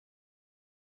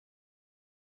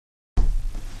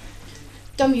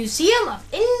The Museum of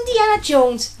Indiana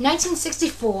Jones,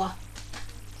 1964.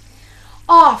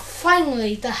 Ah,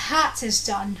 finally, the hat is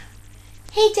done.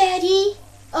 Hey, Daddy.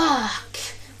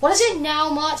 What is it now,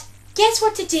 Mutt? Guess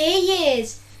what today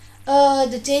is?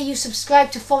 The day you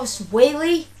subscribed to Forrest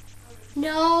Whaley?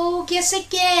 No, guess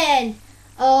again.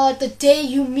 The day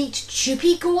you meet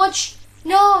Chippy Gorge?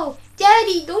 No,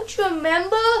 Daddy, don't you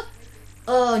remember?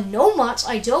 No, Mutt,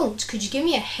 I don't. Could you give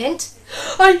me a hint?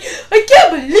 I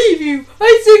can't believe you!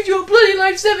 I saved your bloody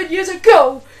life 7 years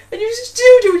ago, and you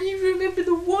still don't even remember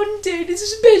the one day that's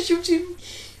special to me.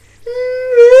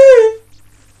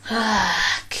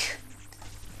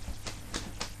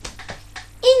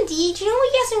 Indy, do you know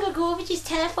what Yasin Gregovich's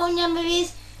telephone number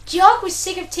is? Jock was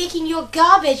sick of taking your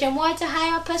garbage and wanted to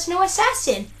hire a personal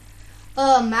assassin.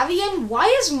 Marion, why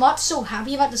is Mutt so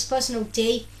happy about this personal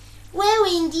day? Well,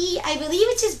 Indy, I believe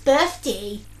it's his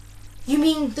birthday. You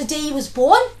mean the day he was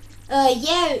born?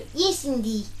 Yes,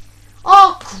 Indy.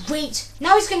 Oh, great.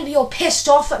 Now he's going to be all pissed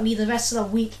off at me the rest of the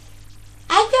week.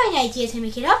 I've got an idea to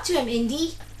make it up to him,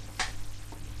 Indy.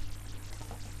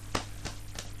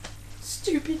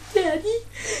 Stupid Daddy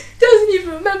doesn't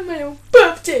even remember my own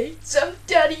birthday. Some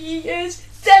daddy he is.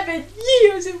 7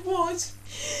 years it was.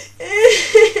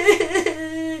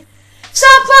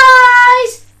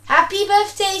 Surprise! Happy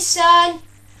birthday, son.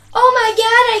 Oh my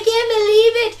God, I can't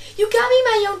believe it. You got me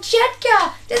my own jet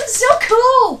car. This is so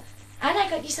cool. And I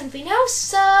got you something else,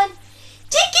 son.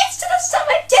 Tickets to the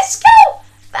summer disco.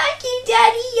 Thank you,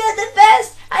 Daddy. You're the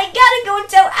best. I gotta go and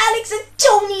tell Alex and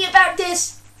Tony about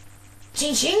this.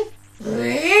 Ching ching.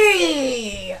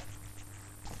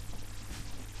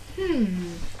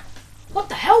 What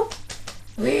the hell?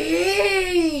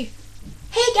 Hey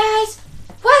guys,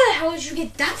 where the hell did you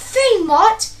get that thing,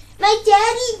 Mutt? My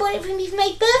daddy bought it for me for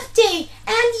my birthday,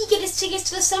 and he get his tickets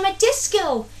to the summer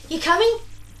disco. You coming?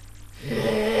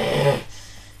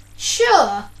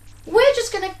 Sure. We're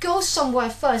just gonna go somewhere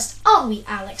first, aren't we,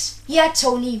 Alex? Yeah,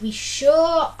 Tony, we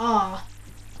sure are.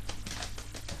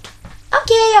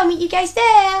 Okay, I'll meet you guys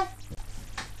there.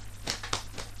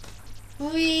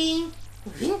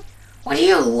 What do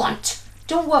you want?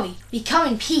 Don't worry, we come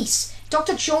in peace.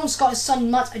 Dr. Jones got his son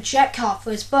Mutt a jet car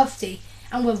for his birthday,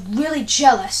 and we're really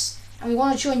jealous, and we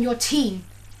want to join your team.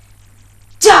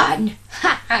 Done!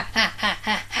 Ha ha ha ha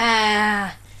ha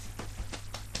ha!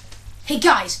 Hey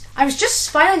guys, I was just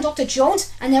spying on Dr.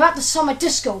 Jones, and they're at the summer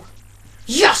disco.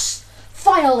 Yes!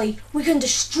 Finally, we can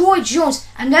destroy Jones,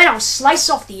 and then I'll slice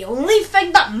off the only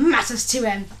thing that matters to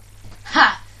him.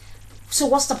 Ha! So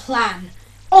what's the plan?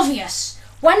 Obvious.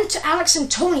 When Alex and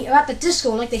Tony are at the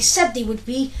disco like they said they would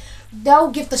be,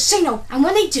 they'll give the signal, and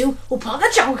when they do, we'll pull out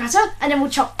the jungle cutter, and then we'll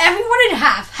chop everyone in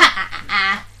half. Ha ha ha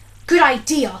ha! Good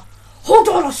idea. Hold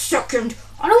on a second.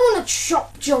 I don't want to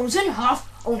chop Jones in half.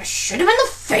 I want to shoot him in the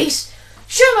face,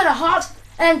 shoot him in the heart,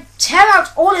 and tear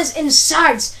out all his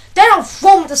insides. Then I'll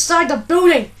throw him at the side of the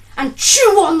building and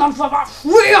chew on them for about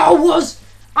 3 hours.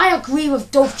 I agree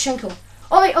with Dovchenko.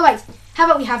 Alright. How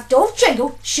about we have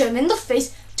Dovchenko shoot him in the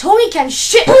face, Tony can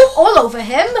shit all over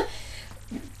him,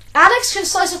 Alex can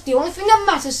slice off the only thing that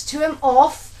matters to him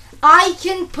off, I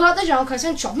can put out the jungle cutter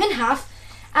and chop him in half,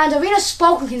 and Arena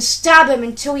Sparkle can stab him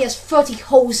until he has 30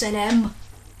 holes in him.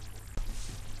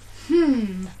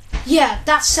 Yeah,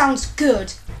 that sounds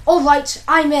good. Alright,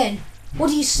 I'm in. What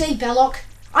do you say, Belloq?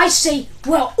 I say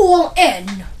we're all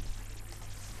in.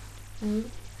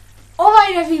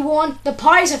 Alright everyone, the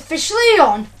party's officially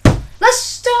on. Let's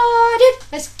start it,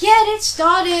 let's get it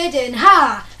started in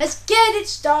ha. Let's get it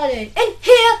started in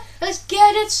here. Let's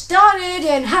get it started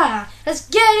in ha. Let's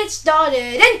get it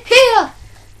started in here.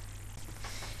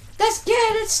 Let's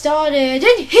get it started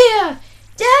in here.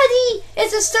 Daddy,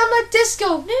 it's a summer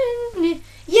disco.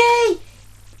 Yay.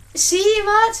 See,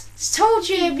 Mutt? Told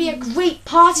you it'd be a great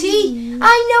party.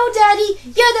 I know, Daddy.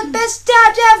 You're the best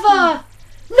dad ever.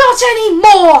 Not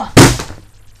anymore.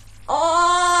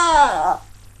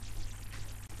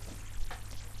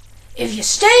 If you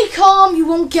stay calm, you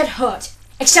won't get hurt.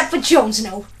 Except for Jones,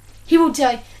 no. He will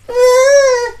die.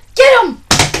 Get him!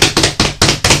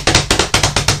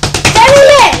 There he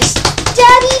is!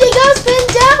 Daddy, the gun's been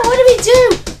down. What do we do?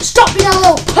 Stop being a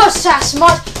little puss ass,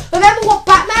 Mutt. Remember what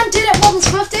Batman did at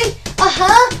Robin's birthday?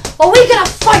 Well, we're gonna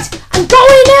fight. I'm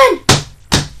going in!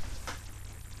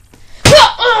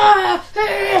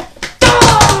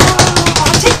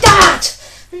 Take that!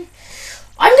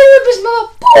 I'm gonna rip his mother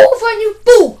ball for a new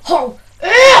ball hole.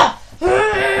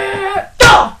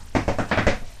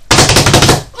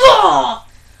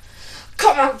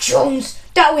 Come out, Jones.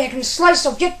 That way I can slice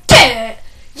off your dick.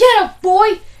 Yeah,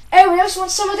 boy. Anyone else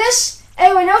want some of this?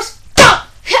 Anyone else?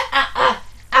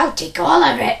 I'll take all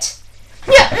of it.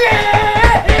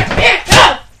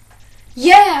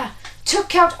 Yeah,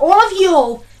 took out all of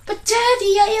you. But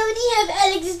Daddy, I already have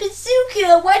Alex's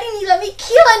bazooka. Why didn't you let me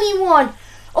kill anyone?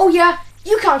 Oh yeah,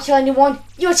 you can't kill anyone.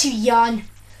 You're too young.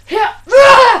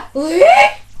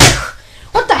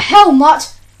 What the hell,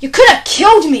 Mutt? You could have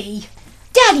killed me.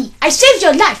 Daddy, I saved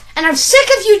your life, and I'm sick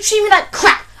of you treating me like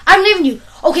crap. I'm leaving you.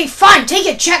 Okay, fine, take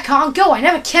your jet car and go. I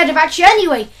never cared about you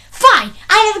anyway. Fine,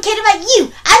 I never cared about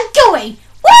you. I'm going.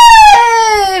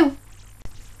 Woo!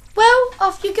 Well,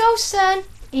 off you go, son.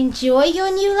 Enjoy your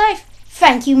new life.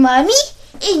 Thank you, Mommy.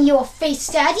 In your face,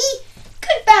 Daddy.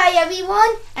 Goodbye,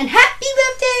 everyone, and happy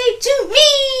birthday to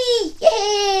me!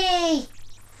 Yay!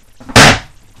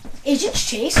 Agent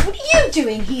Chase, what are you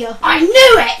doing here? I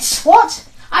knew it! What?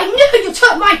 I knew you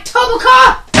took my turbo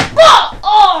car!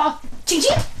 Oh! Ching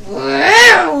ching!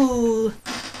 Wow!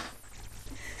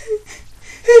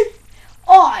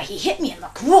 Oh, he hit me in the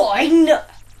groin!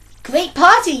 Great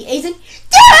party, Agent.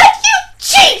 Dad, you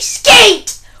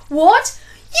cheapskate! What?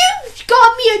 You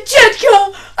got me a jet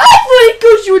car! I thought it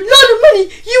cost you a lot of money!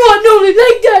 You are normally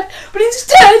like that! But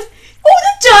instead, all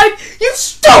the time, you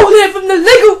stole it from the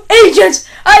Lego agents!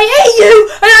 I hate you,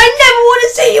 and I never want to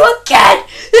see you again!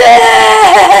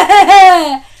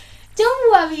 Don't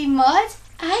worry, Mutt.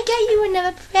 I got you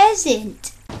another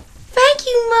present. Thank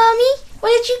you, Mommy.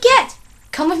 What did you get?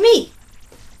 Come with me.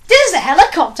 This is a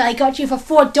helicopter I got you for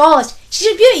 $4. She's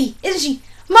a beauty, isn't she?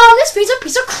 Mom, this thing's a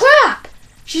piece of crap.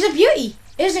 She's a beauty,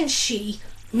 isn't she?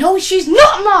 No, she's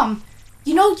not, Mom.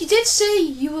 You know, you did say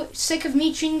you were sick of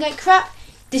me treating like crap.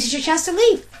 This is your chance to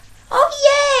leave. Oh,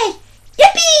 yay!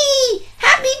 Yippee!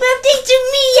 Happy birthday to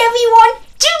me, everyone!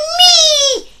 To me!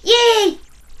 Yay!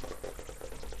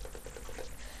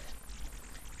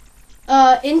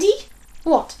 Indy?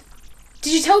 What?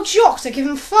 Did you tell Jock to give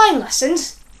him flying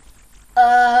lessons?